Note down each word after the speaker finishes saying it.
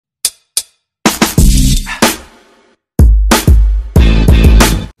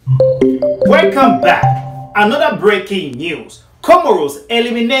Welcome back. Another breaking news. Comoros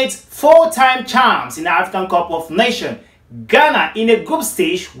eliminates four-time champs in the African Cup of Nations. Ghana in a group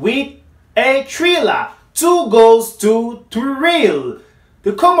stage with a thriller. 2 goals to 3.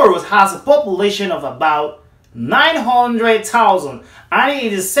 The Comoros has a population of about 900,000 and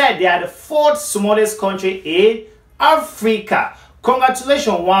it is said they are the 4th smallest country in Africa.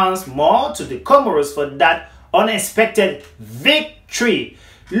 Congratulations once more to the Comoros for that unexpected victory.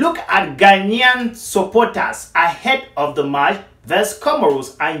 Look at Ghanaian supporters ahead of the match versus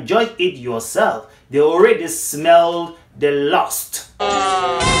Comoros and judge it yourself. They already smelled the lost.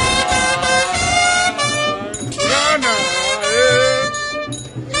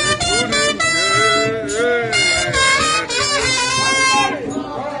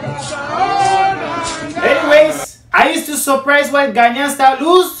 Anyways, are you still surprised why Ghanaian stars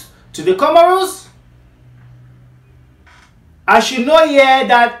lose to the Comoros? I should know here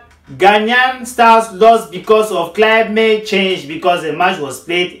that Ghanaian stars lost because of climate change, because the match was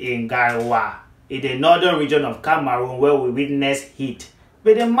played in Garawa, in the northern region of Cameroon, where we witnessed heat.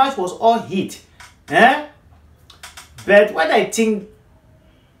 But the match was all heat. But what I think,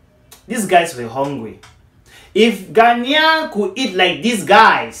 these guys were hungry. If Ghanaian could eat like these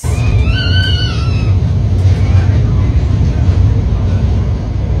guys,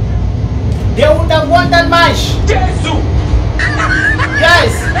 they would have won that match. Yes.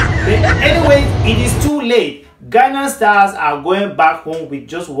 Anyway, it is too late. Ghana stars are going back home with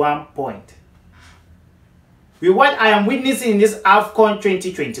just 1 point. With what I am witnessing in this Afcon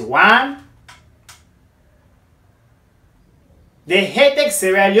 2021, the hated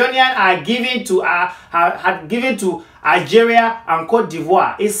Sierra Leonean are given to had given to Algeria and Cote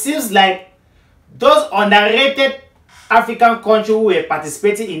d'Ivoire. It seems like those underrated African countries who were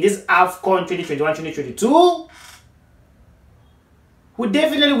participating in this Afcon 2021-2022 would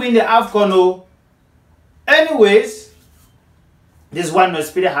definitely win the Afcon. Anyways, this is what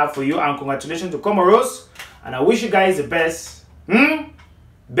NoelSpedy have for you, and congratulations to Comoros, and I wish you guys the best. But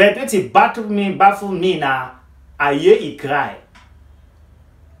let it baffle me now. I hear he cry.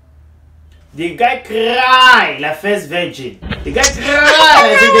 The guy cry like first virgin. The guy cry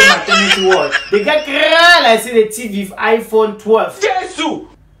like see the maternity ward. The guy cry like see the TV iPhone 12. Jesus!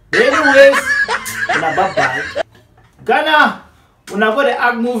 Anyways, bye bye. Ghana, when I go the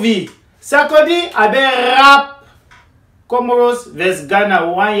act movie, Saturday I be rap Comoros vs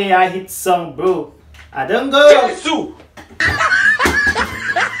Ghana 1 year hit song, bro. I don't go. Jesus!